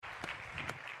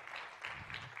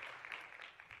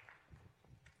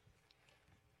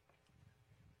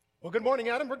Well, good morning,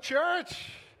 Edinburgh Church.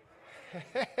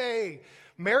 Hey,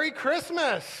 Merry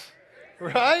Christmas,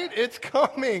 right? It's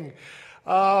coming.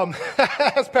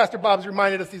 As Pastor Bob's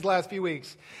reminded us these last few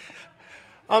weeks.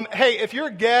 Hey, if you're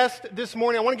a guest this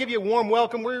morning, I want to give you a warm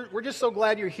welcome. We're just so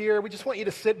glad you're here. We just want you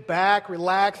to sit back,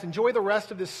 relax, enjoy the rest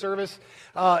of this service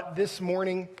this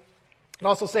morning. And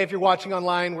also say, if you're watching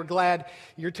online, we're glad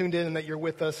you're tuned in and that you're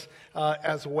with us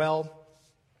as well.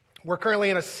 We're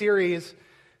currently in a series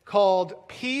called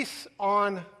Peace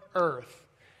on Earth.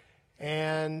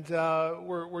 And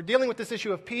we're dealing with this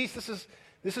issue of peace.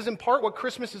 This is in part what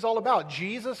Christmas is all about.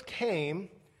 Jesus came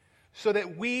so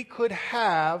that we could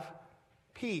have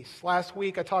peace. Last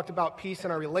week I talked about peace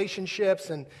in our relationships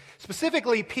and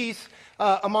specifically peace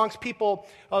amongst people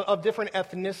of different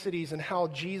ethnicities and how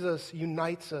Jesus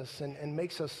unites us and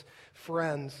makes us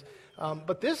friends.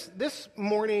 But this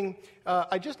morning,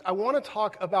 I want to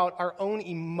talk about our own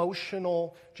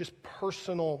emotional, just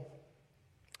personal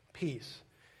peace.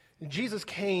 Jesus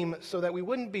came so that we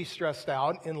wouldn't be stressed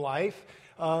out in life,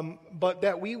 but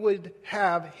that we would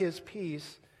have His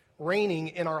peace reigning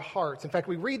in our hearts. In fact,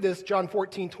 we read this, John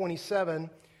 14:27,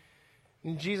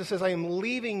 and Jesus says, I am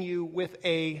leaving you with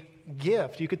a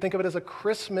gift. You could think of it as a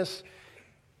Christmas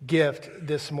gift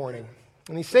this morning.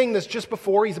 And he's saying this just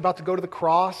before he's about to go to the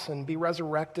cross and be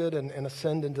resurrected and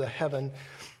ascend into heaven.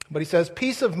 But he says,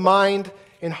 peace of mind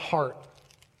and heart.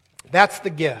 That's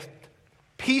the gift.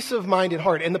 Peace of mind and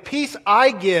heart. And the peace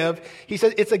I give, he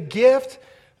says, it's a gift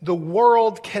the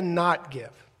world cannot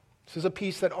give. This is a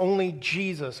peace that only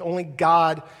Jesus, only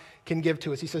God can give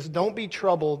to us. He says, don't be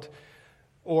troubled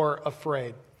or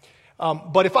afraid.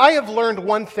 But if I have learned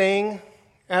one thing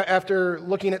after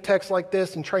looking at texts like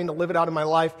this and trying to live it out in my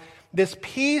life, this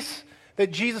peace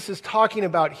that Jesus is talking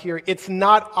about here, it's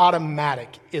not automatic,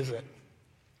 is it?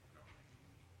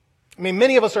 I mean,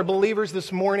 many of us are believers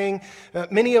this morning.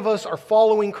 Many of us are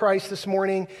following Christ this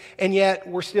morning, and yet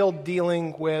we're still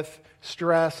dealing with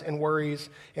stress and worries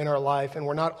in our life, and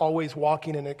we're not always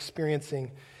walking and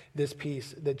experiencing this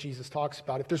peace that Jesus talks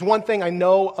about. If there's one thing I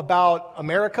know about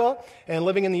America and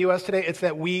living in the U.S. today, it's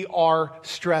that we are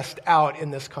stressed out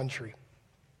in this country.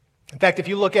 In fact, if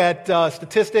you look at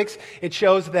statistics, it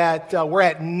shows that we're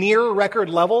at near record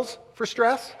levels for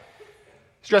stress.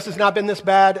 Stress has not been this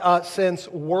bad since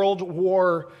World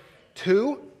War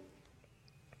II.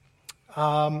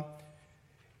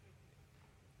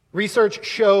 Research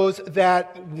shows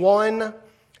that 1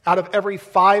 out of every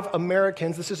 5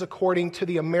 Americans, this is according to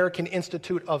the American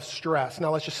Institute of Stress.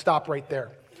 Now let's just stop right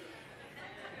there.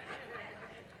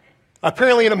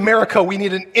 Apparently in America we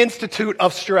need an institute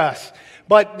of stress.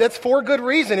 But that's for good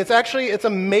reason. It's a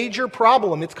major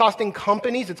problem. It's costing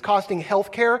companies, it's costing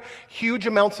healthcare huge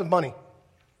amounts of money.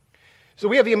 So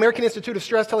we have the American Institute of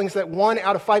Stress telling us that 1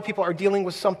 out of 5 people are dealing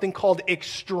with something called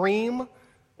extreme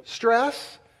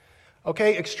stress.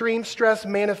 Okay, extreme stress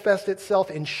manifests itself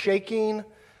in shaking,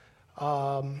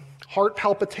 heart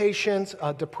palpitations,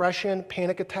 depression,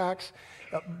 panic attacks.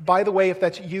 By the way, if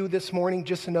that's you this morning,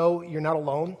 just know you're not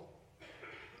alone.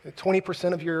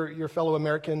 20% of your fellow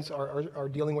Americans are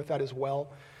dealing with that as well.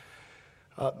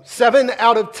 7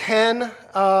 out of 10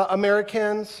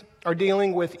 Americans are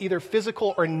dealing with either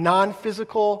physical or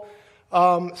non-physical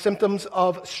symptoms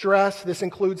of stress. This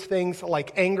includes things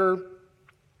like anger,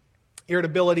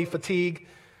 irritability, fatigue,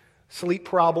 sleep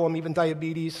problem, even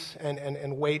diabetes,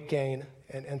 and weight gain,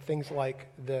 and things like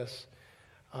this.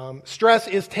 Stress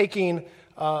is taking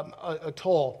a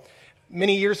toll.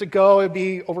 Many years ago, it'd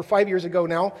be over 5 years ago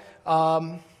now,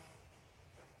 I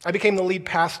became the lead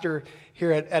pastor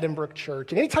here at Edinburgh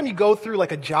Church. And anytime you go through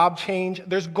like a job change,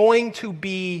 there's going to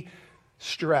be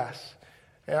stress.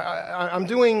 I'm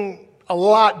doing a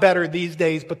lot better these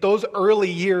days, but those early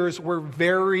years were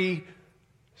very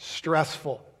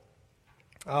stressful.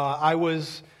 I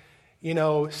was,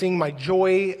 seeing my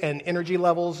joy and energy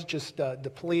levels just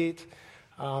deplete.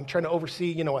 Trying to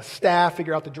oversee, a staff,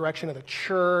 figure out the direction of the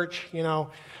church,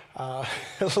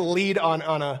 lead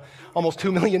on a almost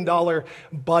 $2 million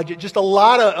budget. Just a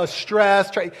lot of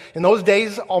stress. In those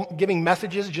days, giving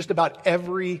messages just about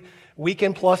every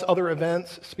weekend plus other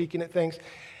events, speaking at things.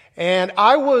 And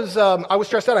I was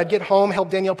stressed out. I'd get home, help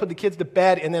Danielle put the kids to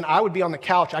bed, and then I would be on the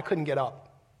couch. I couldn't get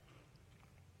up.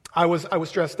 I was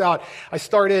stressed out. I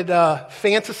started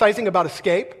fantasizing about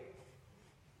escape.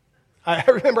 I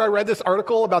remember I read this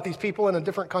article about these people in a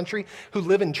different country who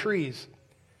live in trees.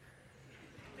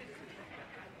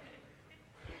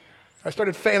 I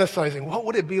started fantasizing, what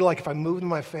would it be like if I moved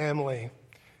my family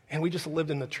and we just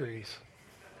lived in the trees?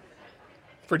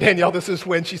 For Danielle, this is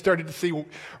when she started to see,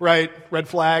 red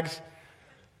flags.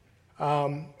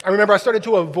 I remember I started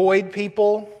to avoid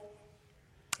people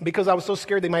because I was so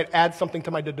scared they might add something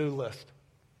to my to-do list.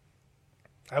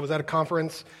 I was at a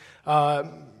conference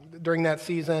during that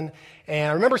season,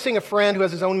 and I remember seeing a friend who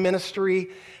has his own ministry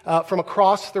from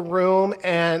across the room,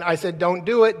 and I said, don't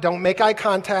do it, don't make eye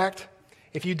contact.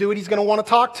 If you do it, he's going to want to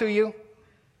talk to you.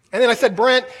 And then I said,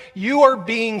 Brent, you are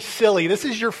being silly. This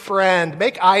is your friend.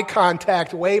 Make eye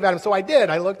contact, wave at him. So I did.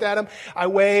 I looked at him, I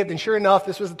waved, and sure enough,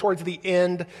 this was towards the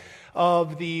end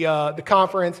of the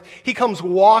conference. He comes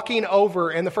walking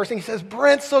over, and the first thing he says,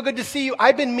 Brent, so good to see you.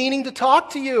 I've been meaning to talk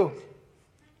to you.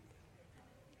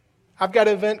 I've got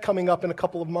an event coming up in a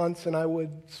couple of months, and I was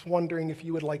wondering if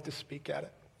you would like to speak at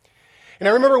it. And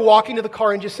I remember walking to the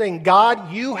car and just saying,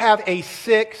 God, you have a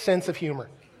sick sense of humor.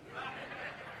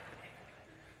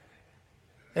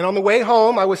 And on the way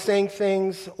home, I was saying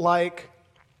things like,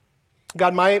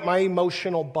 God, my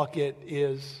emotional bucket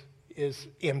is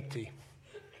empty.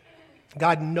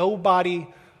 God, nobody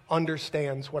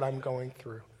understands what I'm going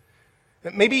through.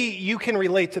 Maybe you can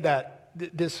relate to that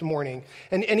this morning.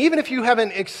 And even if you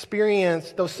haven't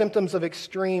experienced those symptoms of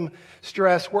extreme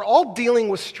stress, we're all dealing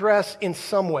with stress in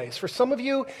some ways. For some of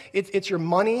you, it's your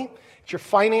money, it's your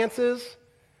finances,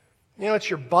 it's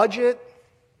your budget.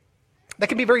 That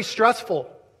can be very stressful.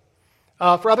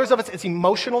 For others of us, it's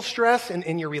emotional stress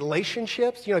in your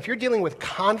relationships. If you're dealing with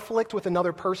conflict with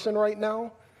another person right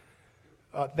now,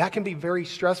 that can be very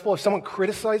stressful. If someone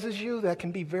criticizes you, that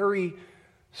can be very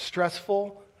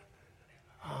stressful.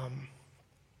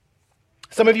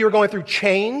 Some of you are going through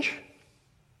change,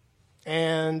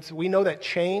 and we know that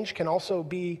change can also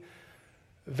be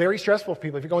very stressful for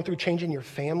people. If you're going through change in your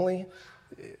family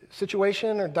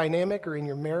situation or dynamic, or in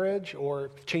your marriage,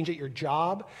 or change at your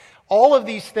job, all of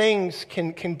these things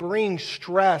can bring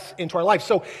stress into our life.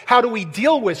 So how do we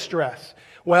deal with stress?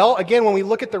 Well, again, when we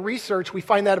look at the research, we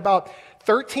find that about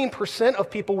 13% of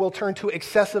people will turn to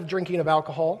excessive drinking of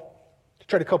alcohol to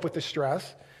try to cope with the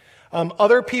stress.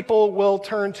 Other people will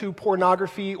turn to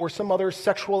pornography or some other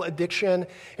sexual addiction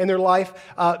in their life.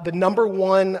 The number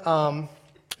one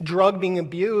drug being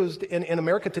abused in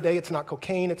America today, it's not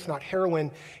cocaine, it's not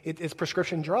heroin, it's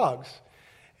prescription drugs.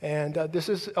 And this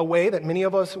is a way that many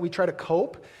of us, we try to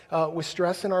cope with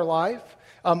stress in our life.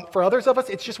 For others of us,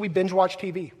 it's just we binge watch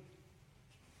TV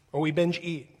or we binge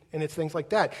eat. And it's things like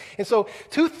that. And so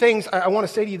 2 things I want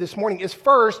to say to you this morning is,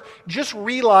 first, just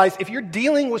realize if you're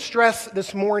dealing with stress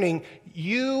this morning,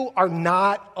 you are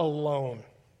not alone.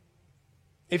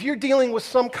 If you're dealing with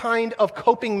some kind of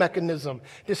coping mechanism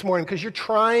this morning because you're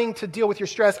trying to deal with your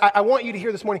stress, I want you to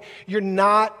hear this morning, you're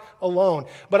not alone.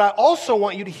 But I also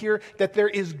want you to hear that there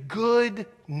is good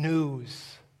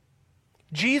news.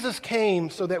 Jesus came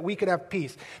so that we could have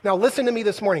peace. Now listen to me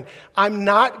this morning. I'm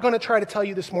not going to try to tell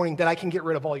you this morning that I can get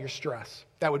rid of all your stress.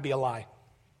 That would be a lie.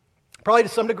 Probably to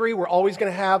some degree, we're always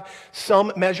going to have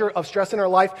some measure of stress in our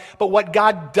life. But what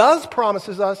God does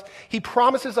promises us, He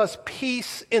promises us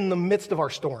peace in the midst of our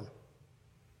storm.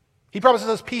 He promises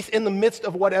us peace in the midst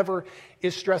of whatever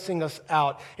is stressing us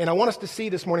out. And I want us to see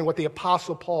this morning what the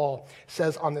Apostle Paul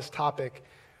says on this topic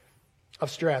of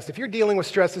stress. If you're dealing with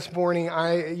stress this morning,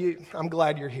 I'm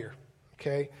glad you're here,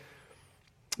 okay?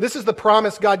 This is the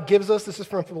promise God gives us. This is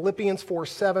from Philippians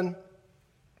 4:7.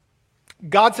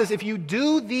 God says, if you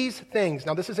do these things,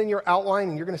 now this is in your outline,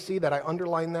 and you're going to see that I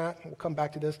underline that. We'll come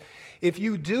back to this. If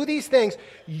you do these things,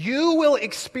 you will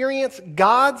experience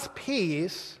God's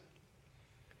peace,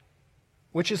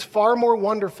 which is far more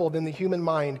wonderful than the human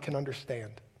mind can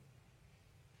understand.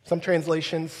 Some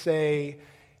translations say,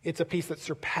 it's a peace that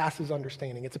surpasses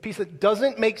understanding. It's a peace that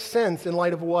doesn't make sense in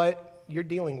light of what you're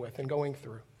dealing with and going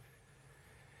through.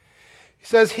 He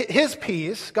says His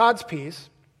peace, God's peace,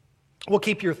 will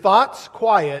keep your thoughts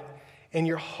quiet and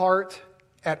your heart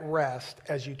at rest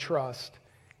as you trust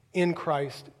in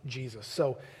Christ Jesus.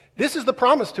 So this is the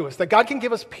promise to us, that God can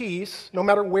give us peace no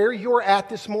matter where you're at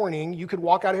this morning. You could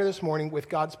walk out of here this morning with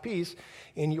God's peace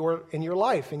in your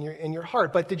life, in your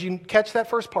heart. But did you catch that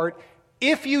first part?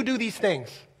 If you do these things.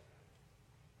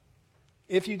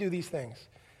 If you do these things.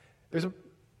 There's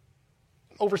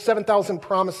over 7,000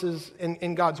 promises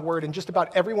in God's Word, and just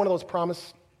about every one of those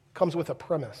promises comes with a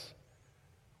premise.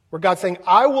 Where God's saying,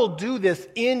 I will do this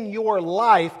in your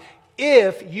life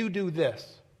if you do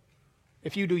this.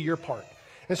 If you do your part.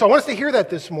 And so I want us to hear that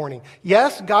this morning.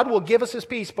 Yes, God will give us His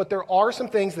peace, but there are some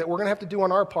things that we're going to have to do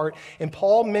on our part. And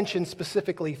Paul mentions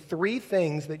specifically 3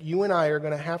 things that you and I are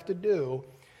going to have to do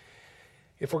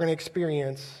if we're going to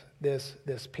experience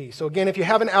this peace. So again, if you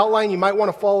have an outline, you might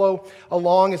want to follow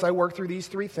along as I work through these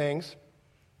 3 things.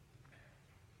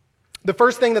 The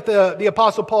first thing that the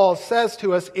Apostle Paul says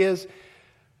to us is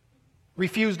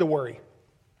refuse to worry.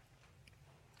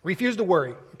 Refuse to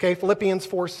worry. Okay, Philippians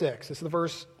 4:6. This is the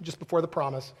verse just before the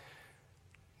promise.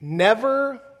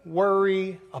 Never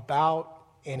worry about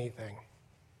anything.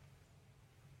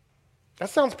 That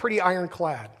sounds pretty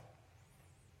ironclad.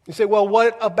 You say, well,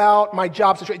 what about my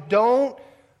job situation? Don't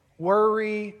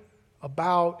worry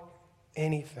about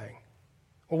anything.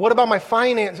 Well, what about my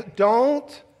finances?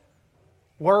 Don't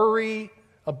worry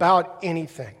about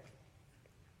anything.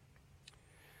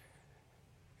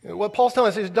 What Paul's telling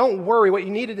us is don't worry. What you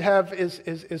need to have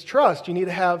is trust. You need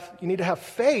to have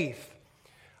faith.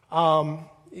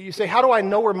 You say, how do I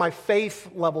know where my faith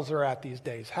levels are at these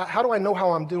days? How do I know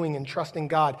how I'm doing in trusting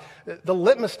God? The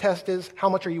litmus test is, how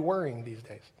much are you worrying these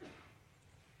days?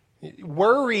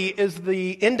 Worry is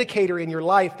the indicator in your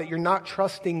life that you're not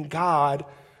trusting God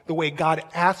the way God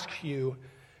asks you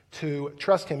to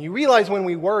trust Him. You realize when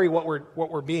we worry what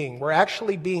we're being. We're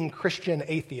actually being Christian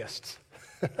atheists.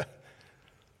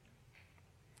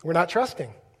 We're not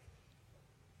trusting.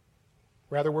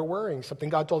 Rather, we're worrying, something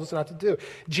God told us not to do.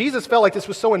 Jesus felt like this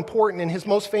was so important in his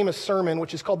most famous sermon,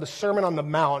 which is called the Sermon on the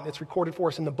Mount. It's recorded for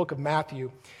us in the book of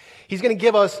Matthew. He's going to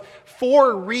give us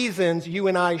 4 reasons you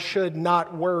and I should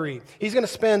not worry. He's going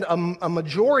to spend a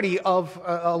majority of,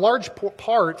 a large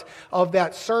part of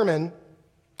that sermon,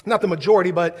 not the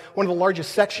majority, but one of the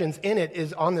largest sections in it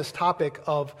is on this topic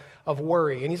of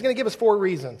worry. And he's going to give us 4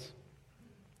 reasons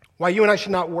why you and I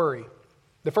should not worry.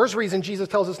 The first reason Jesus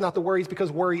tells us not to worry is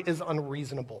because worry is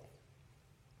unreasonable.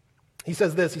 He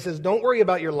says this, he says, don't worry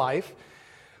about your life,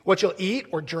 what you'll eat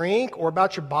or drink, or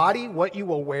about your body, what you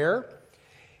will wear.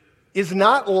 Is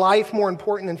not life more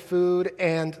important than food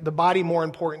and the body more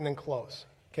important than clothes?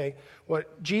 Okay?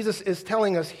 What Jesus is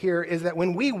telling us here is that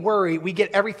when we worry, we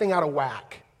get everything out of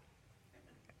whack.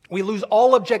 We lose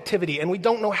all objectivity and we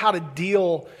don't know how to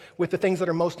deal with the things that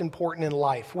are most important in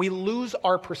life. We lose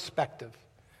our perspective.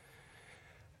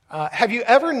 Have you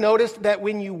ever noticed that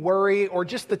when you worry, or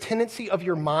just the tendency of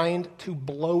your mind to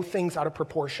blow things out of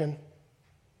proportion?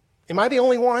 Am I the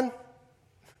only one?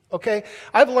 Okay?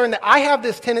 I've learned that I have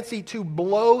this tendency to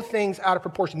blow things out of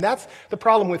proportion. That's the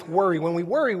problem with worry. When we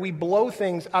worry, we blow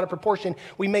things out of proportion.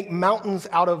 We make mountains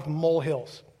out of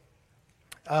molehills.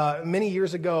 Many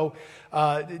years ago,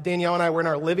 Danielle and I were in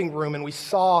our living room and we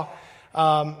saw,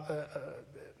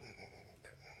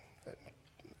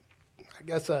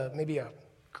 maybe a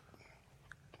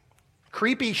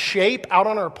creepy shape out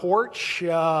on our porch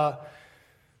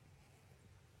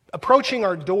approaching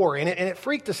our door, and it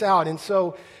freaked us out. And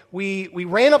so we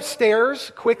ran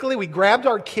upstairs quickly. We grabbed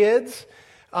our kids.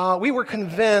 We were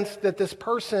convinced that this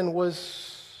person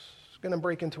was going to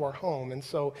break into our home. And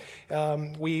so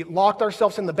we locked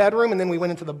ourselves in the bedroom, and then we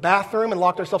went into the bathroom and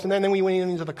locked ourselves in there, and then we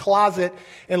went into the closet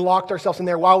and locked ourselves in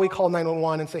there while we called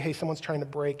 911 and say, hey, someone's trying to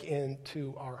break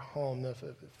into our home.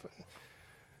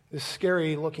 This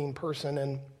scary-looking person,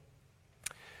 and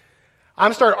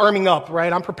I'm started arming up,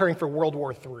 right? I'm preparing for World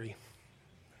War III,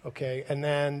 okay? And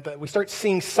then we start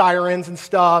seeing sirens and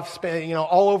stuff,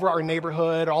 all over our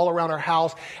neighborhood, all around our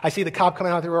house. I see the cop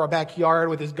coming out through our backyard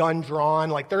with his gun drawn,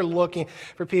 like they're looking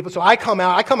for people. So I come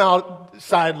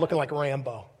outside looking like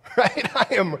Rambo,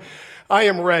 right? I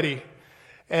am ready.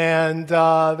 And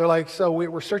they're like, so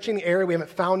we're searching the area. We haven't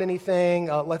found anything.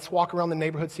 Let's walk around the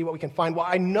neighborhood, see what we can find. Well,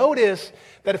 I notice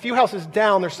that a few houses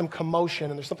down, there's some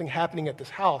commotion, and there's something happening at this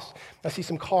house. I see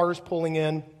some cars pulling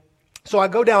in. So I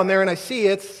go down there, and I see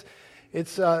it's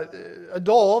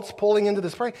adults pulling into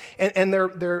this park, and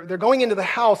they're going into the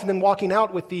house and then walking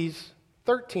out with these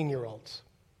 13-year-olds.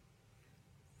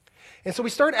 And so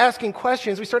we start asking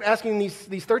questions. We start asking these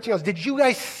 13-year-olds, did you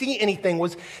guys see anything?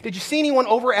 Did you see anyone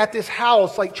over at this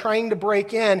house, like trying to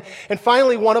break in? And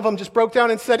finally, one of them just broke down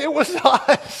and said, it was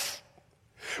us.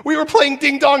 We were playing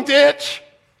Ding Dong Ditch.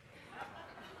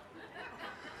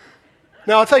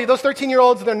 Now, I'll tell you, those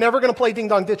 13-year-olds, they're never going to play Ding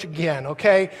Dong Ditch again,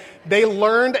 okay? They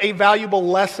learned a valuable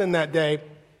lesson that day.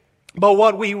 But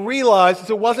what we realized is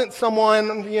it wasn't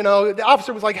someone, the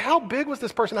officer was like, how big was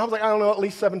this person? I was like, I don't know, at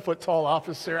least 7 foot tall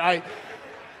officer.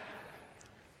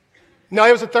 No,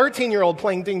 it was a 13-year-old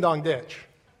playing Ding Dong Ditch.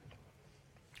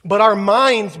 But our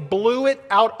minds blew it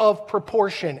out of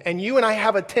proportion, and you and I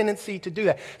have a tendency to do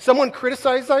that. Someone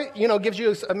criticizes,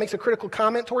 makes a critical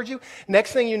comment towards you.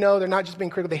 Next thing you know, they're not just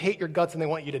being critical, they hate your guts and they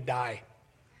want you to die.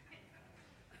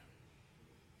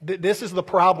 This is the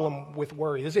problem with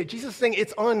worry. Jesus is saying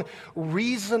it's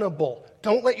unreasonable.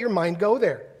 Don't let your mind go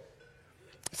there.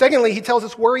 Secondly, he tells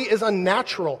us worry is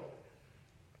unnatural.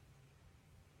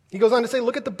 He goes on to say,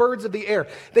 look at the birds of the air.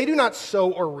 They do not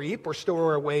sow or reap or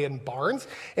store away in barns,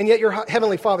 and yet your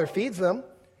heavenly Father feeds them.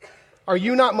 Are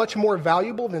you not much more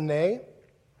valuable than they?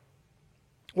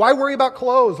 Why worry about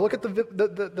clothes? Look at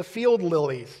the field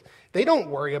lilies. They don't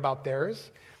worry about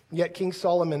theirs. Yet King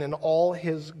Solomon in all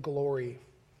his glory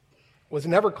was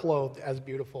never clothed as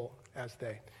beautiful as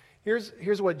they.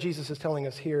 Here's what Jesus is telling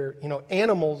us here.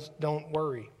 Animals don't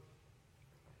worry.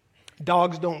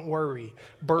 Dogs don't worry.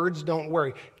 Birds don't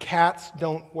worry. Cats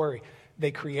don't worry.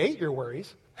 They create your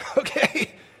worries,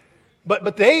 okay?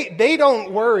 But they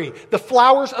don't worry. The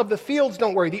flowers of the fields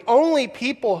don't worry. The only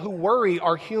people who worry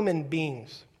are human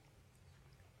beings.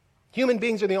 Human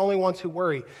beings are the only ones who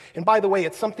worry. And by the way,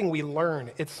 it's something we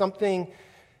learn. It's something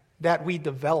that we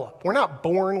develop. We're not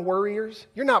born worriers.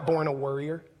 You're not born a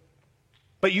worrier.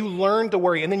 But you learn to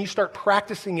worry, and then you start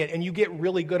practicing it, and you get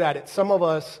really good at it. Some of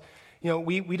us,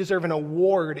 we deserve an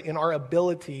award in our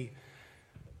ability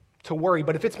to worry.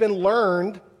 But if it's been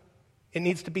learned, it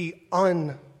needs to be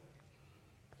unlearned.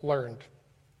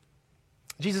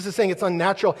 Jesus is saying it's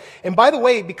unnatural. And by the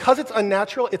way, because it's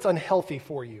unnatural, it's unhealthy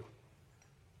for you.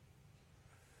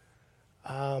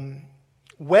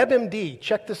 WebMD,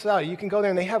 check this out. You can go there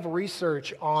and they have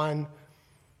research on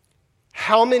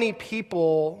how many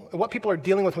people, what people are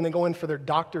dealing with when they go in for their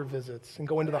doctor visits and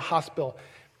go into the hospital.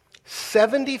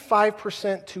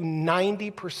 75% to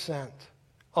 90%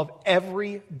 of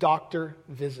every doctor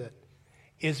visit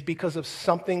is because of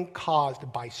something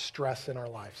caused by stress in our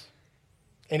lives.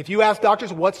 And if you ask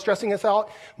doctors what's stressing us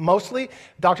out, mostly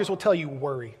doctors will tell you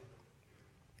worry.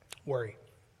 Worry.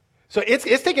 So it's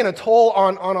taking a toll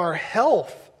on our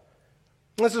health.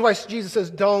 And this is why Jesus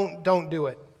says don't do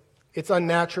it. It's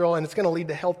unnatural and it's going to lead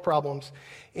to health problems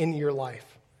in your life.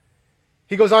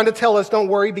 He goes on to tell us don't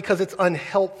worry because it's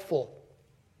unhelpful.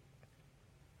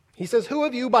 He says, who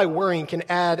of you by worrying can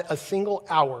add a single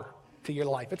hour to your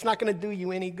life? It's not going to do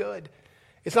you any good.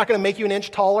 It's not going to make you an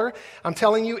inch taller. I'm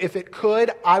telling you, if it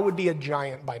could, I would be a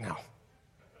giant by now.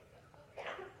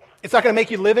 It's not going to make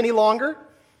you live any longer.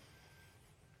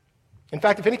 In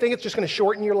fact, if anything, it's just going to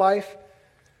shorten your life.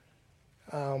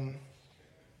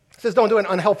 It says don't do it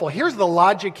unhelpful. Here's the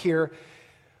logic here.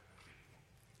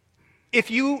 If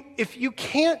you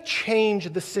can't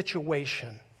change the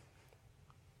situation,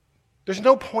 there's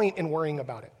no point in worrying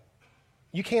about it.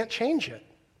 You can't change it.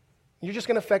 You're just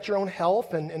going to affect your own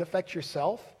health and affect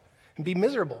yourself and be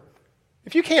miserable.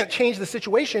 If you can't change the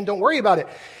situation, don't worry about it.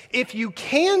 If you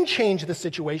can change the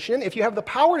situation, if you have the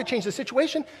power to change the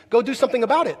situation, go do something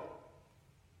about it.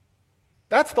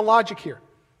 That's the logic here.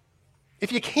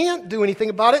 If you can't do anything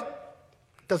about it,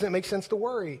 doesn't it make sense to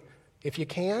worry? If you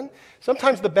can,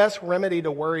 sometimes the best remedy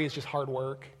to worry is just hard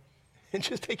work and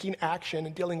just taking action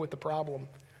and dealing with the problem.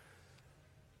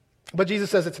 But Jesus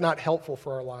says it's not helpful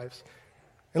for our lives.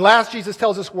 And last, Jesus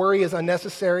tells us worry is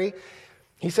unnecessary.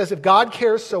 He says, if God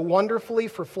cares so wonderfully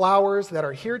for flowers that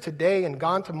are here today and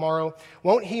gone tomorrow,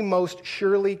 won't he most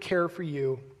surely care for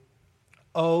you,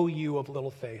 O you of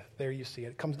little faith? There you see it.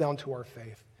 It comes down to our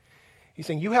faith. He's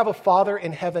saying, you have a Father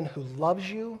in heaven who loves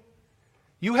you.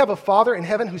 You have a Father in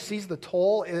heaven who sees the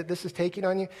toll that this is taking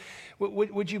on you.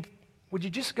 Would you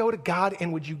just go to God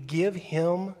and would you give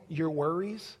him your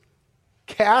worries?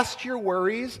 Cast your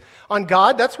worries on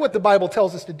God. That's what the Bible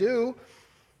tells us to do.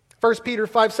 1 Peter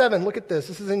 5:7, look at this.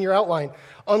 This is in your outline.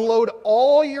 Unload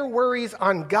all your worries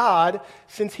on God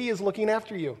since he is looking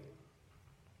after you.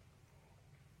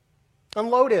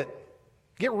 Unload it.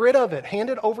 Get rid of it. Hand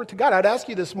it over to God. I'd ask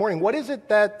you this morning, what is it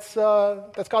that's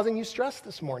causing you stress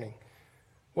this morning?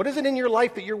 What is it in your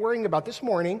life that you're worrying about this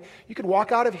morning? You could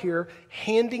walk out of here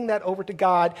handing that over to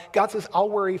God. God says, I'll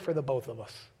worry for the both of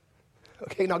us.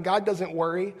 Okay, now God doesn't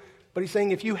worry, but he's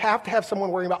saying if you have to have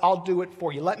someone worrying about, I'll do it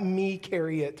for you. Let me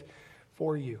carry it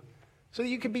for you so that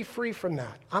you can be free from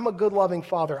that. I'm a good, loving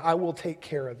Father. I will take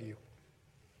care of you.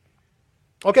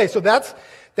 Okay, so that's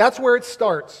where it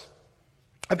starts.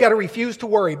 I've got to refuse to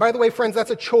worry. By the way, friends,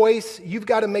 that's a choice. You've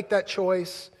got to make that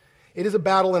choice. It is a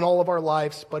battle in all of our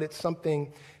lives, but it's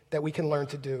something that we can learn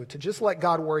to do, to just let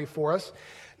God worry for us.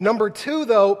 Number 2,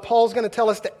 though, Paul's going to tell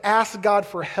us to ask God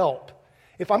for help.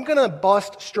 If I'm going to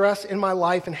bust stress in my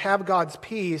life and have God's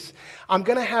peace, I'm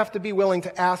going to have to be willing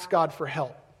to ask God for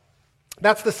help.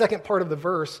 That's the second part of the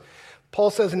verse. Paul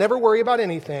says, never worry about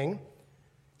anything.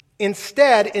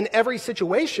 Instead, in every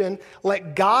situation,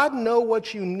 let God know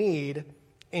what you need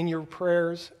in your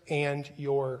prayers and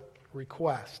your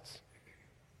requests.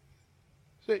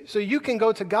 So you can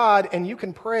go to God and you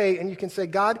can pray and you can say,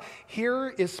 God, here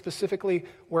is specifically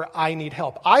where I need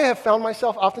help. I have found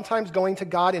myself oftentimes going to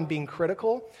God and being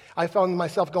critical. I found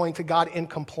myself going to God and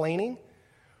complaining.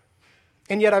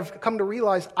 And yet I've come to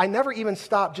realize I never even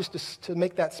stop just to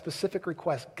make that specific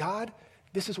request. God,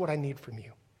 this is what I need from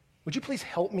you. Would you please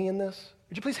help me in this?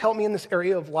 Would you please help me in this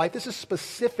area of life? This is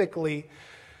specifically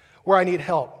where I need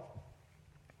help.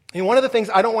 And one of the things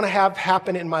I don't want to have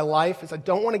happen in my life is I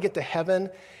don't want to get to heaven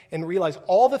and realize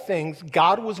all the things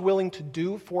God was willing to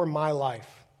do for my life,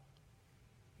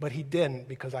 but he didn't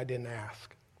because I didn't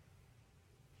ask.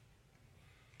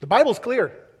 The Bible's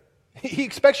clear. He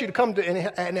expects you to come to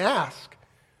and ask.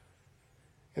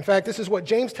 In fact, this is what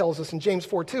James tells us in James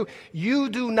 4:2. You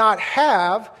do not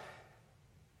have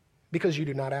because you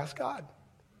do not ask God.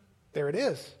 There it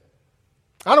is.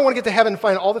 I don't want to get to heaven and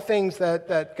find all the things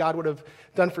that God would have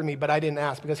done for me, but I didn't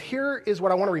ask. Because here is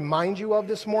what I want to remind you of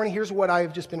this morning. Here's what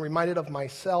I've just been reminded of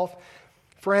myself.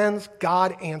 Friends,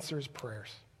 God answers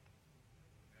prayers.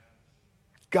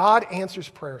 God answers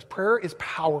prayers. Prayer is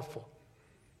powerful.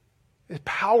 It's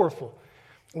powerful.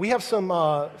 We have some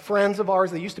friends of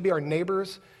ours that used to be our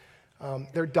neighbors.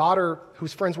 Their daughter,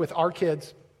 who's friends with our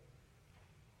kids,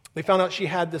 they found out she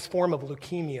had this form of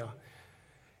leukemia.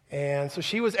 And so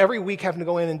she was every week having to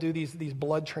go in and do these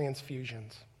blood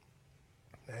transfusions.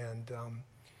 And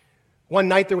one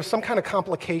night there was some kind of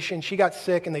complication. She got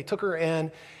sick and they took her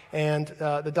in. And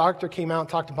the doctor came out and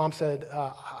talked to Mom, said,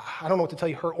 I don't know what to tell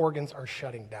you. Her organs are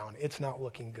shutting down. It's not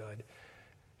looking good.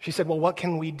 She said, well, what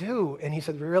can we do? And he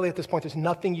said, really, at this point, there's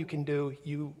nothing you can do.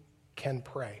 You can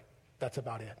pray. That's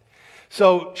about it.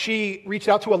 So she reached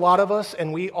out to a lot of us,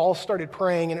 and we all started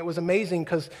praying, and it was amazing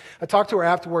because I talked to her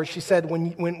afterwards. She said,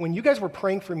 when you guys were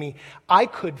praying for me, I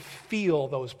could feel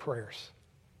those prayers.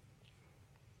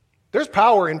 There's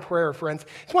power in prayer, friends.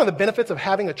 It's one of the benefits of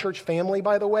having a church family,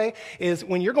 by the way, is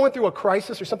when you're going through a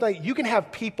crisis or something, you can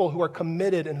have people who are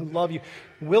committed and who love you,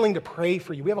 willing to pray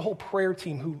for you. We have a whole prayer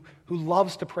team who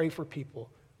loves to pray for people,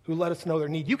 who let us know their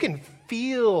need. You can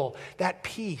feel that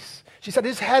peace. She said, I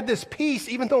just had this peace,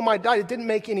 even though my diet, it didn't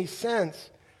make any sense.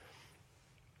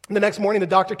 And the next morning, the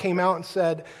doctor came out and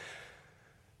said,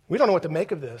 we don't know what to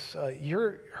make of this.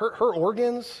 Her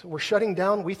organs were shutting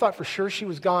down. We thought for sure she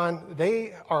was gone.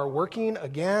 They are working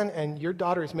again, and your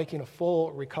daughter is making a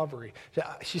full recovery.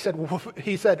 He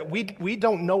said, we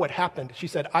don't know what happened. She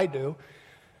said, I do.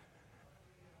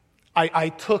 I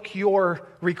took your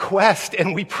request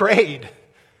and we prayed.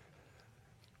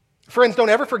 Friends, don't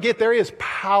ever forget there is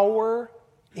power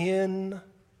in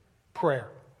prayer,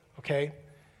 okay?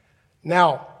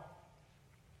 Now,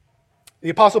 the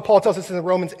Apostle Paul tells us in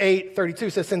Romans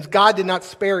 8:32, says, since God did not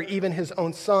spare even his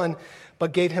own son,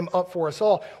 but gave him up for us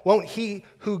all, won't he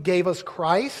who gave us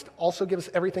Christ also give us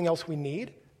everything else we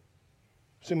need?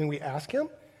 Assuming we ask him.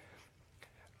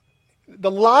 The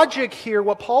logic here,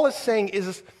 what Paul is saying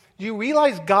is, do you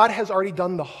realize God has already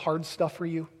done the hard stuff for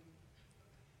you?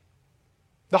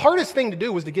 The hardest thing to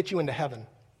do was to get you into heaven.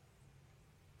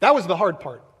 That was the hard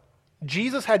part.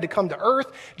 Jesus had to come to earth.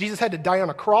 Jesus had to die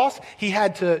on a cross. He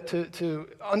had to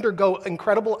undergo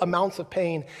incredible amounts of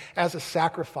pain as a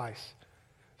sacrifice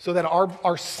so that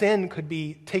our sin could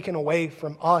be taken away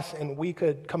from us and we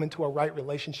could come into a right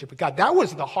relationship with God. That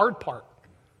was the hard part.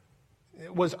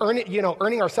 It was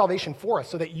earning our salvation for us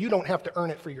so that you don't have to earn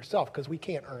it for yourself because we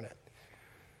can't earn it.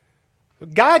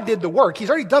 But God did the work. He's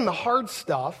already done the hard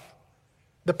stuff.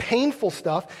 The painful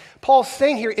stuff. Paul's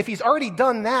saying here, if he's already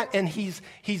done that and he's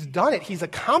done it, he's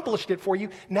accomplished it for you,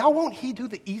 now won't he do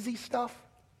the easy stuff?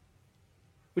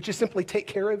 Which is simply take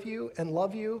care of you and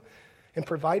love you and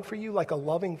provide for you like a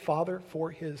loving father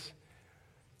for his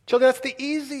children. That's the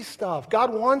easy stuff.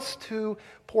 God wants to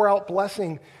pour out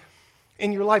blessing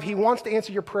in your life. He wants to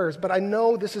answer your prayers. But I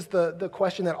know this is the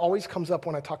question that always comes up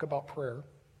when I talk about prayer.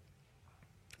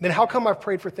 Then how come I've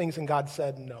prayed for things and God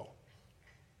said no?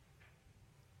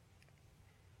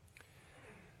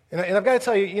 And I've got to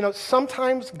tell you,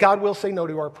 sometimes God will say no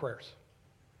to our prayers.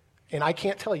 And I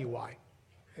can't tell you why.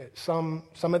 Some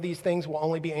of these things will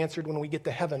only be answered when we get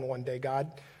to heaven one day.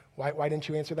 God, why didn't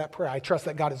you answer that prayer? I trust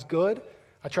that God is good.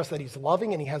 I trust that he's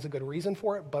loving and he has a good reason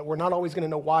for it. But we're not always going to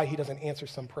know why he doesn't answer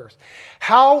some prayers.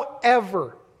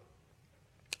 However,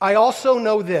 I also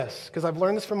know this, because I've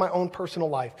learned this from my own personal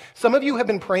life. Some of you have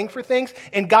been praying for things,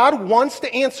 and God wants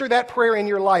to answer that prayer in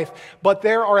your life, but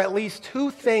there are at least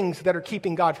two things that are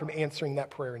keeping God from answering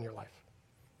that prayer in your life.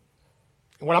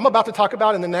 And what I'm about to talk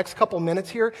about in the next couple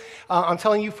minutes here, I'm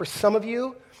telling you, for some of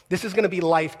you, this is going to be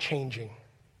life-changing.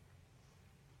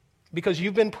 Because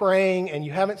you've been praying, and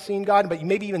you haven't seen God, but you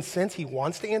maybe even sense he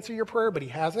wants to answer your prayer, but he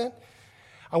hasn't.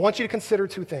 I want you to consider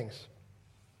two things.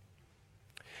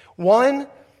 One,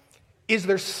 is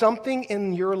there something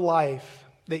in your life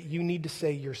that you need to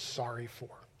say you're sorry for?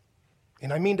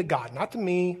 And I mean to God, not to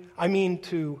me. I mean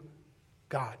to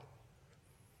God.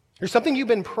 There's something you've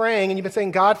been praying and you've been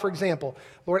saying, God, for example,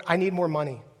 Lord, I need more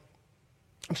money.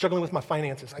 I'm struggling with my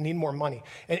finances. I need more money.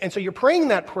 And so you're praying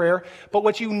that prayer, but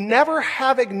what you never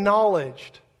have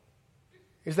acknowledged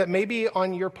is that maybe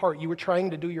on your part you were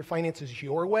trying to do your finances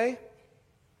your way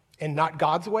and not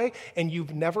God's way, and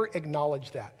you've never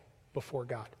acknowledged that before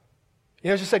God.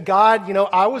 Just said, God,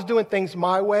 I was doing things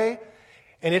my way,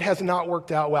 and it has not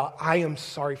worked out well. I am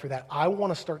sorry for that. I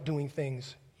want to start doing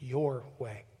things your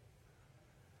way.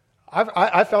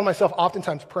 I've found myself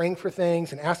oftentimes praying for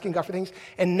things and asking God for things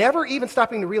and never even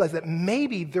stopping to realize that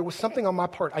maybe there was something on my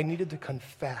part I needed to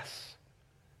confess.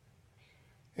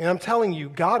 And I'm telling you,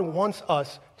 God wants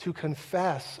us to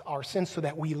confess our sins so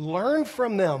that we learn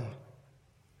from them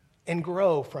and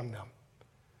grow from them.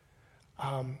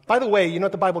 By the way, you know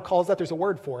what the Bible calls that? There's a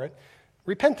word for it.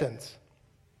 Repentance.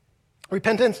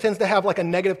 Repentance tends to have like a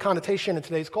negative connotation in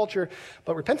today's culture,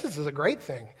 but repentance is a great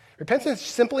thing. Repentance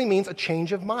simply means a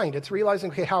change of mind. It's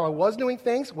realizing, okay, how I was doing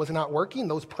things was not working.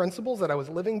 Those principles that I was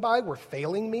living by were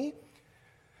failing me.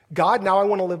 God, now I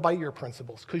want to live by your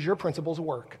principles because your principles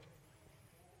work.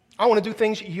 I want to do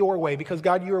things your way because,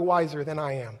 God, you are wiser than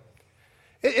I am.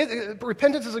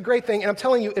 Repentance is a great thing, and I'm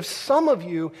telling you, if some of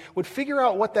you would figure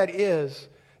out what that is,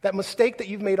 that mistake that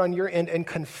you've made on your end, and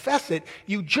confess it,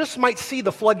 you just might see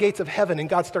the floodgates of heaven and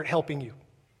God start helping you.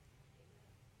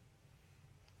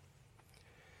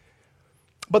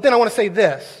 But then I want to say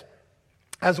this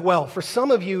as well. For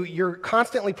some of you, you're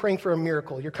constantly praying for a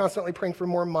miracle. You're constantly praying for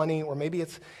more money, or maybe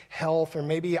it's health, or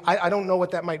maybe, I don't know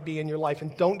what that might be in your life.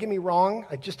 And don't get me wrong,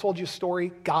 I just told you a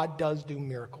story. God does do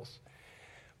miracles.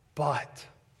 But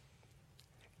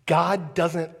God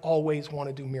doesn't always want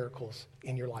to do miracles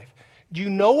in your life. Do you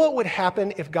know what would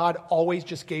happen if God always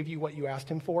just gave you what you asked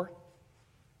him for?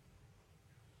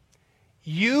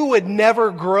 You would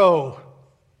never grow.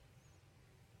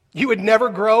 You would never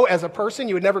grow as a person.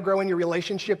 You would never grow in your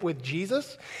relationship with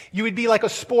Jesus. You would be like a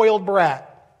spoiled brat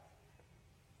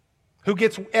who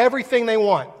gets everything they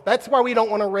want. That's why we don't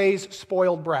want to raise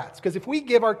spoiled brats. Because if we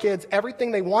give our kids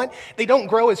everything they want, they don't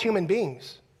grow as human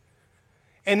beings.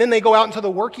 And then they go out into the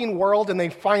working world and they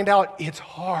find out it's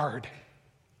hard.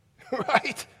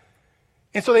 Right?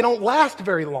 And so they don't last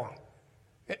very long.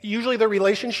 Usually the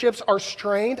relationships are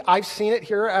strained. I've seen it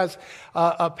here as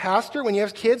a pastor. When you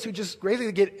have kids who just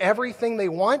basically get everything they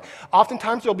want,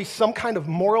 oftentimes there'll be some kind of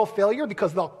moral failure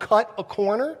because they'll cut a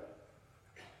corner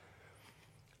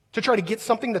to try to get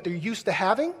something that they're used to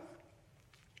having.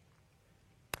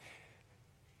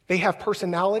 They have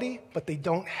personality, but they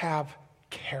don't have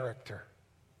character.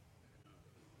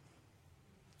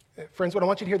 Friends, what I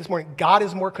want you to hear this morning, God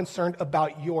is more concerned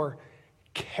about your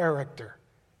character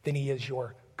than he is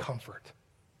your comfort.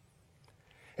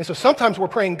 And so sometimes we're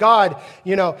praying, God,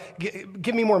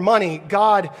 give me more money.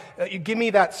 God, give me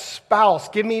that spouse.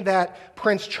 Give me that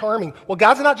Prince Charming. Well,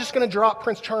 God's not just going to drop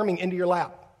Prince Charming into your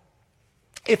lap.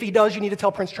 If he does, you need to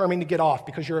tell Prince Charming to get off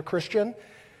because you're a Christian.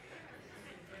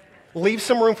 Leave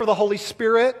some room for the Holy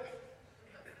Spirit.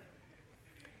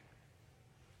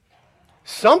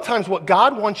 Sometimes what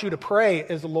God wants you to pray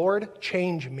is, Lord,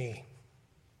 change me.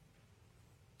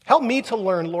 Help me to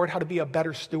learn, Lord, how to be a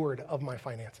better steward of my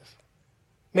finances.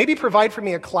 Maybe provide for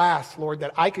me a class, Lord,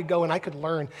 that I could go and I could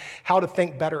learn how to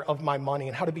think better of my money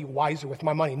and how to be wiser with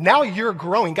my money. Now you're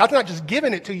growing. God's not just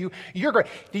giving it to you, you're growing.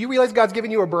 Do you realize God's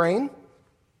given you a brain?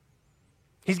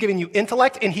 He's given you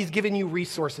intellect and he's given you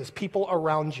resources, people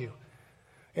around you.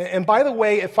 And by the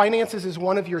way, if finances is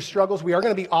one of your struggles, we are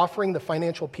going to be offering the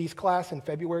financial peace class in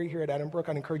February here at Edinbrook.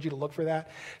 I'd encourage you to look for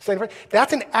that.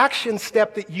 That's an action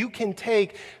step that you can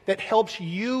take that helps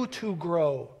you to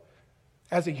grow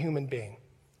as a human being.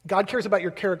 God cares about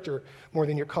your character more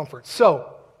than your comfort.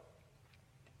 So,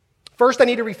 first, I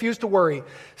need to refuse to worry.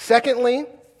 Secondly,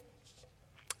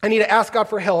 I need to ask God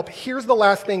for help. Here's the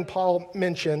last thing Paul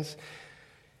mentions.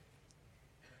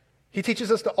 He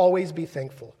teaches us to always be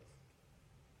thankful.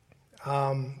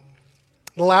 The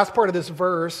last part of this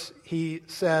verse, he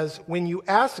says, when you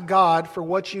ask God for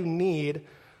what you need,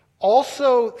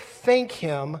 also thank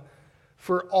him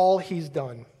for all he's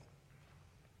done.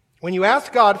 When you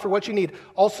ask God for what you need,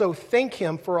 also thank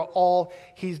him for all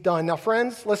he's done. Now,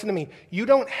 friends, listen to me. You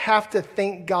don't have to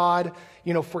thank God,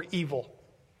 for evil.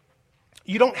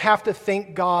 You don't have to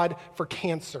thank God for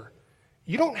cancer.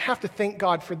 You don't have to thank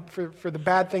God for the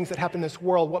bad things that happen in this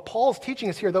world. What Paul is teaching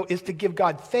us here, though, is to give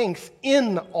God thanks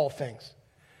in all things.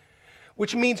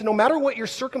 Which means no matter what your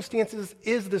circumstances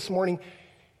is this morning,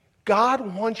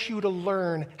 God wants you to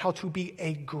learn how to be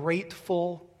a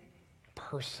grateful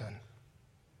person.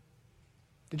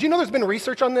 Did you know there's been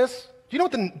research on this? Do you know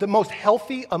what the most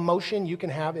healthy emotion you can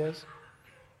have is?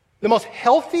 The most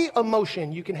healthy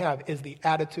emotion you can have is the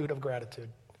attitude of gratitude.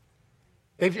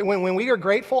 When we are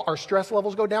grateful, our stress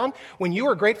levels go down. When you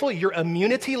are grateful, your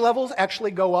immunity levels actually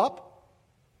go up.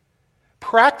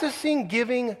 Practicing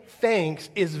giving thanks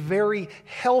is very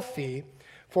healthy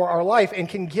for our life and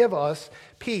can give us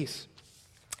peace.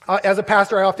 As a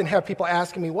pastor, I often have people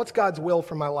asking me, what's God's will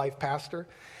for my life, Pastor?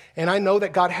 And I know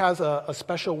that God has a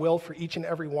special will for each and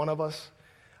every one of us.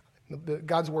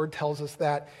 God's word tells us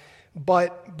that.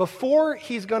 But before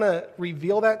he's going to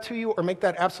reveal that to you or make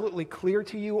that absolutely clear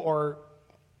to you or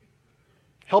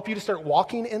help you to start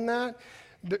walking in that,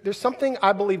 there's something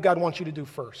I believe God wants you to do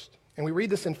first. And we read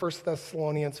this in 1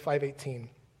 Thessalonians 5:18.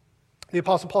 The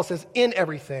Apostle Paul says, in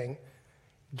everything,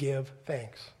 give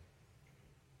thanks.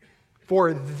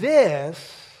 For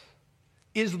this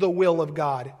is the will of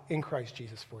God in Christ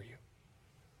Jesus for you.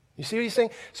 You see what he's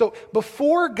saying? So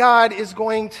before God is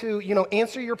going to,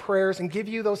 answer your prayers and give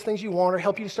you those things you want or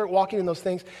help you to start walking in those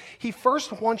things, he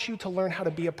first wants you to learn how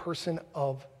to be a person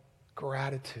of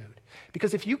gratitude.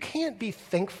 Because if you can't be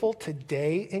thankful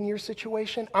today in your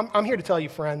situation, I'm here to tell you,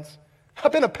 friends,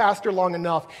 I've been a pastor long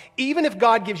enough. Even if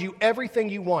God gives you everything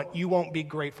you want, you won't be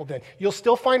grateful then. You'll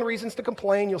still find reasons to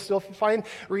complain. You'll still find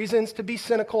reasons to be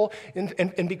cynical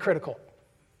and be critical.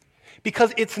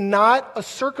 Because it's not a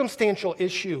circumstantial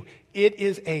issue. It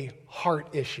is a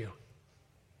heart issue.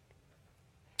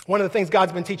 One of the things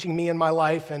God's been teaching me in my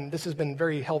life, and this has been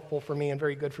very helpful for me and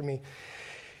very good for me,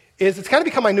 is it's kind of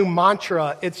become my new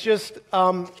mantra. It's just,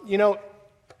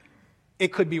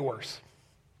 it could be worse.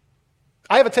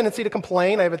 I have a tendency to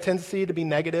complain. I have a tendency to be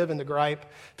negative and to gripe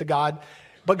to God.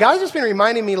 But God's just been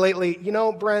reminding me lately,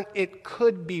 Brent, it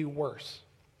could be worse.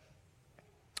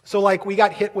 So we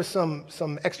got hit with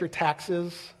some extra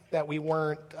taxes that we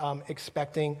weren't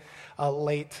expecting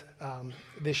late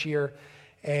this year.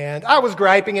 And I was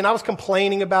griping and I was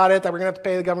complaining about it, that we're going to have to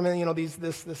pay the government,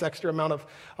 this extra amount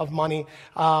of money.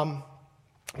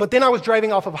 But then I was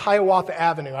driving off of Hiawatha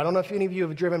Avenue. I don't know if any of you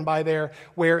have driven by there,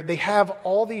 where they have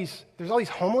there's all these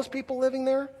homeless people living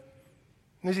there.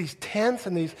 And there's these tents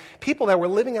and these people that were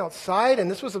living outside, and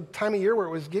this was a time of year where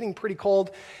it was getting pretty cold.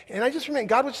 And I just remember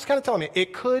God was just kind of telling me,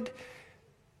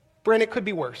 Brent, it could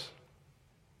be worse.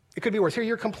 It could be worse. Here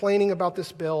you're complaining about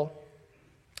this bill.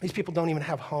 These people don't even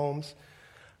have homes.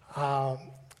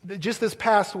 Just this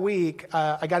past week,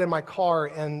 I got in my car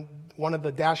and one of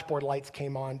the dashboard lights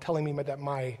came on telling me that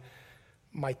my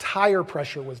tire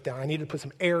pressure was down. I needed to put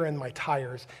some air in my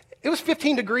tires. It was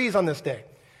 15 degrees on this day.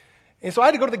 And so I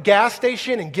had to go to the gas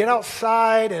station and get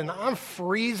outside, and I'm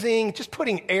freezing, just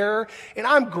putting air, and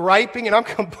I'm griping and I'm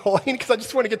complaining because I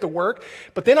just want to get to work.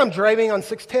 But then I'm driving on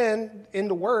 610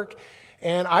 into work,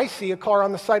 and I see a car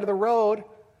on the side of the road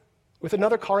with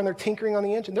another car, and they're tinkering on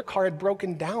the engine. Their car had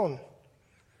broken down.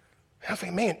 And I was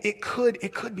like, man, it could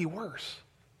be worse.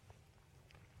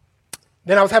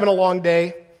 Then I was having a long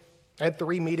day. I had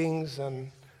 3 meetings,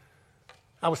 and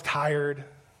I was tired,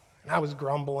 and I was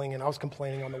grumbling, and I was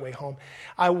complaining on the way home.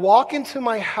 I walk into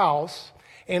my house,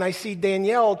 and I see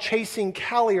Danielle chasing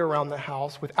Callie around the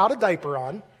house without a diaper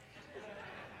on.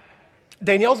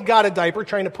 Danielle's got a diaper,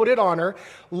 trying to put it on her.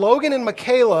 Logan and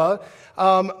Michaela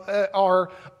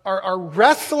are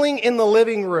wrestling in the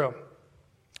living room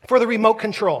for the remote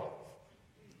control.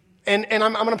 And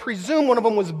I'm going to presume one of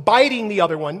them was biting the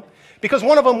other one, because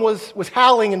one of them was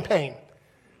howling in pain.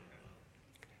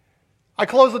 I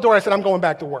closed the door. I said, I'm going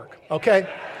back to work,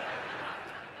 okay?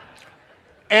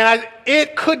 And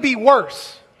it could be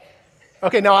worse.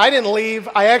 Okay, no, I didn't leave.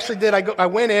 I actually did. I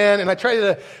went in and I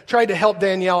tried to help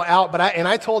Danielle out. But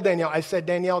I told Danielle, I said,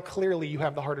 Danielle, clearly you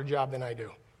have the harder job than I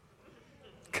do.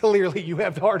 Clearly you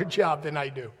have the harder job than I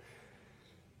do.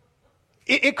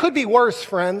 It could be worse,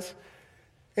 friends.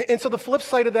 And so the flip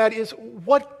side of that is,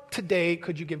 what today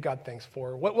could you give God thanks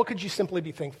for? What could you simply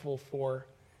be thankful for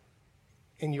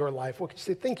in your life? What could you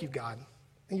say, thank you, God,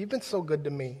 and you've been so good to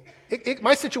me.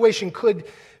 My situation could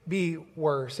be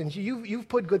worse, and you've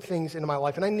put good things into my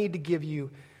life, and I need to give you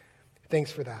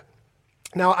thanks for that.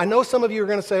 Now, I know some of you are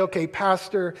going to say, okay,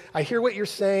 Pastor, I hear what you're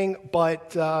saying,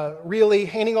 but really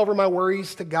handing over my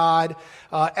worries to God,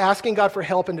 asking God for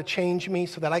help and to change me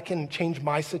so that I can change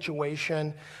my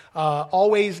situation,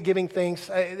 always giving thanks.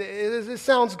 It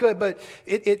sounds good, but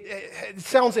it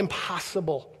sounds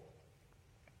impossible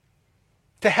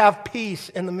to have peace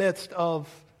in the midst of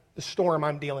the storm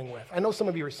I'm dealing with. I know some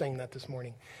of you are saying that this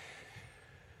morning.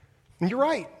 And you're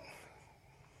right.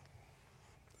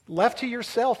 Left to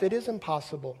yourself, it is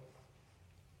impossible.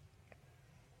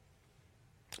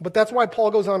 But that's why Paul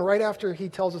goes on right after he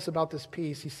tells us about this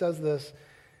peace. He says this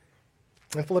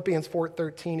in Philippians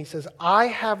 4:13. He says, I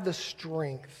have the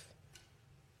strength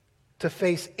to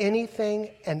face anything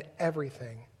and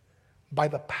everything by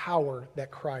the power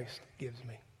that Christ gives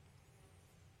me.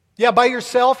 Yeah, by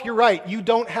yourself, you're right. You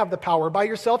don't have the power. By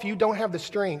yourself, you don't have the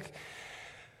strength.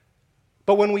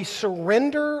 But when we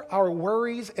surrender our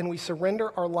worries and we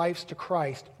surrender our lives to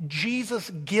Christ, Jesus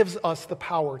gives us the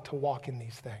power to walk in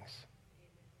these things.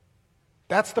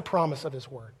 That's the promise of his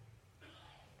word.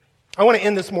 I want to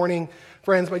end this morning,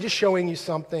 friends, by just showing you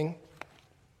something,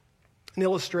 an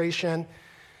illustration.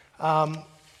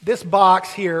 This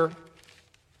box here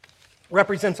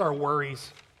represents our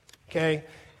worries, okay?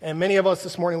 And many of us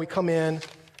this morning, we come in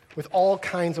with all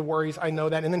kinds of worries. I know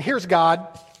that. And then here's God.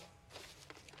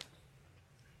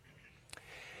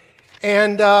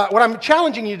 And what I'm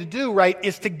challenging you to do, right,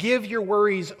 is to give your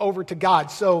worries over to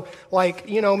God. So, like,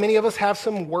 many of us have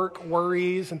some work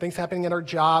worries and things happening in our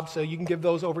job, so you can give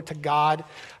those over to God.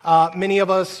 Many of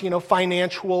us,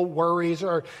 financial worries,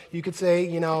 or you could say,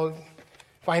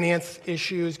 finance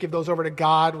issues, give those over to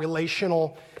God.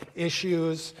 Relational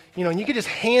issues, and you could just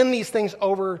hand these things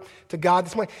over to God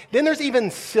this morning. Then there's even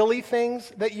silly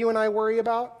things that you and I worry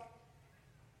about.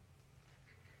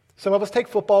 Some of us take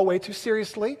football way too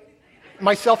seriously,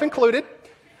 myself included.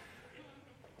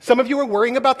 Some of you are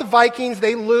worrying about the Vikings.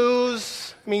 They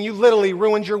lose. You literally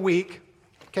ruined your week.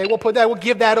 Okay, we'll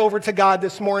give that over to God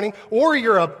this morning. Or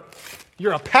you're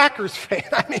a Packers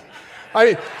fan.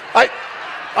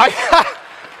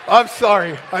 I'm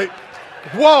sorry.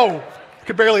 Whoa,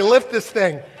 could barely lift this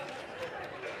thing.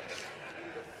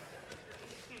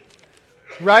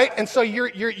 Right? And so you're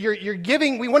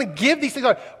giving, we want to give these things.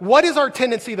 What is our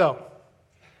tendency though?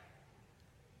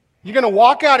 You're going to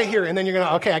walk out of here and then you're going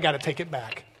to, okay, I got to take it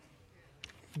back.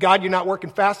 God, you're not working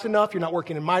fast enough. You're not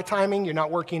working in my timing. You're not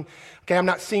working, okay, I'm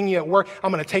not seeing you at work.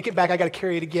 I'm going to take it back. I got to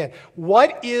carry it again.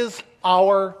 What is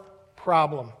our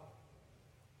problem?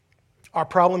 Our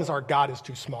problem is our God is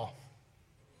too small.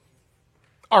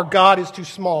 Our God is too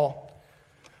small.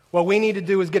 What we need to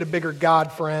do is get a bigger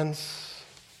God, friends.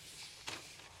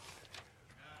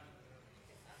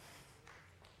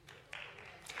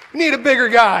 We need a bigger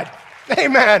God.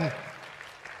 Amen.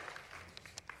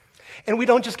 And we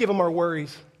don't just give him our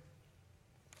worries.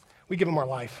 We give him our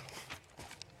life.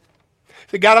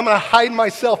 Say, God, I'm going to hide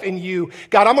myself in you.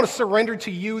 God, I'm going to surrender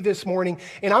to you this morning,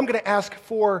 and I'm going to ask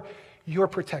for your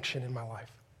protection in my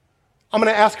life. I'm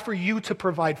going to ask for you to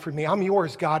provide for me. I'm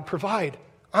yours, God. Provide.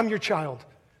 I'm your child.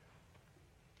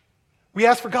 We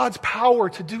ask for God's power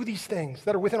to do these things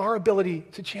that are within our ability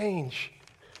to change.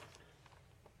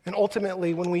 And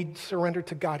ultimately, when we surrender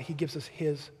to God, he gives us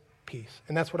his peace.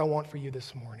 And that's what I want for you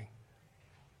this morning.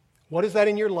 What is that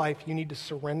in your life you need to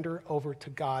surrender over to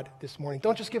God this morning?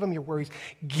 Don't just give him your worries.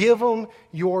 Give him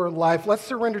your life. Let's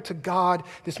surrender to God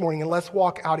this morning, and let's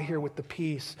walk out of here with the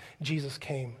peace Jesus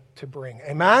came to bring.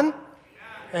 Amen?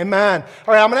 Amen.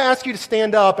 All right, I'm going to ask you to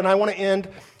stand up, and I want to end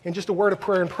in just a word of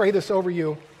prayer and pray this over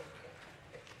you.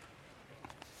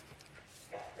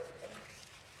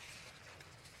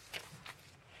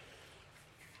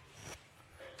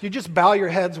 If you just bow your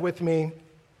heads with me.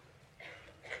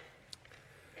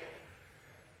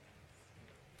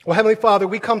 Well, Heavenly Father,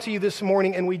 we come to you this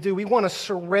morning, and we want to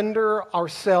surrender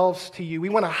ourselves to you. We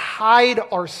want to hide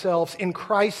ourselves in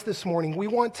Christ this morning. We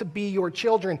want to be your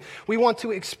children. We want to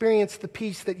experience the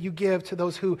peace that you give to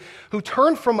those who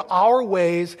turn from our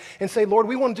ways and say, Lord,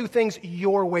 we want to do things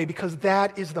your way, because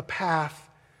that is the path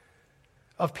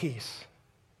of peace.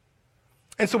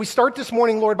 And so we start this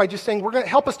morning, Lord, by just saying, we're going to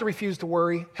help us to refuse to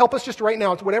worry. Help us just right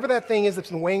now. It's whatever that thing is that's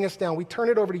been weighing us down. We turn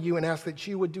it over to you and ask that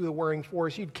you would do the worrying for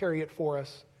us. You'd carry it for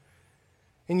us.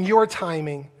 In your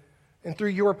timing and through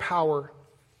your power,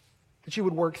 that you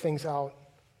would work things out.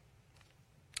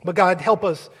 But God, help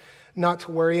us not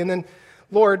to worry. And then,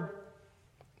 Lord,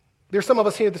 there's some of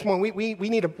us here this morning, we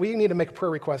need to make a prayer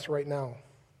request right now.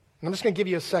 And I'm just going to give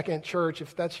you a second, church.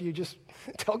 If that's you, just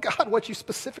tell God what you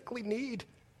specifically need.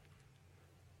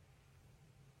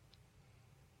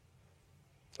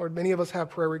 Lord, many of us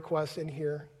have prayer requests in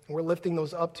here, and we're lifting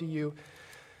those up to you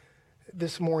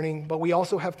this morning, but we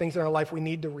also have things in our life we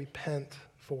need to repent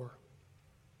for.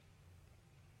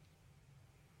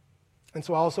 And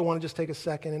so I also want to just take a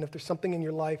second, and if there's something in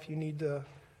your life you need to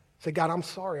say, God, I'm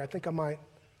sorry, I think I might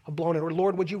have blown it. Or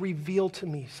Lord, would you reveal to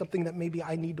me something that maybe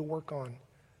I need to work on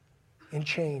and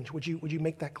change? Would you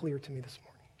make that clear to me this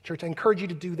morning? Church, I encourage you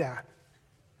to do that.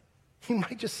 You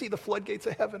might just see the floodgates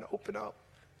of heaven open up.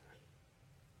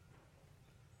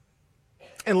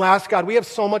 And last, God, we have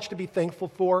so much to be thankful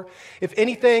for. If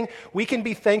anything, we can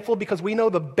be thankful because we know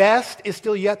the best is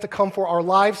still yet to come for our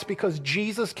lives, because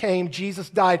Jesus came, Jesus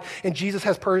died, and Jesus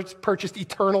has purchased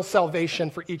eternal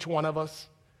salvation for each one of us.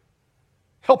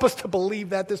 Help us to believe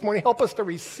that this morning. Help us to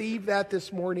receive that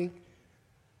this morning.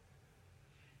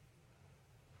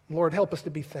 Lord, help us to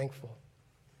be thankful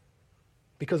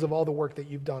because of all the work that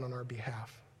you've done on our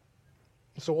behalf.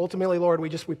 So ultimately, Lord,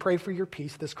 we pray for your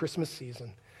peace this Christmas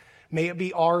season. May it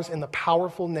be ours in the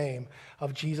powerful name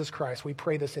of Jesus Christ. We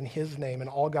pray this in his name, and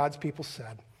all God's people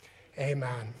said,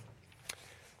 amen.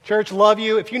 Church, love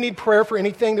you. If you need prayer for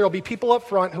anything, there will be people up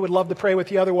front who would love to pray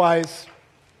with you. Otherwise,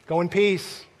 go in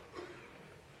peace.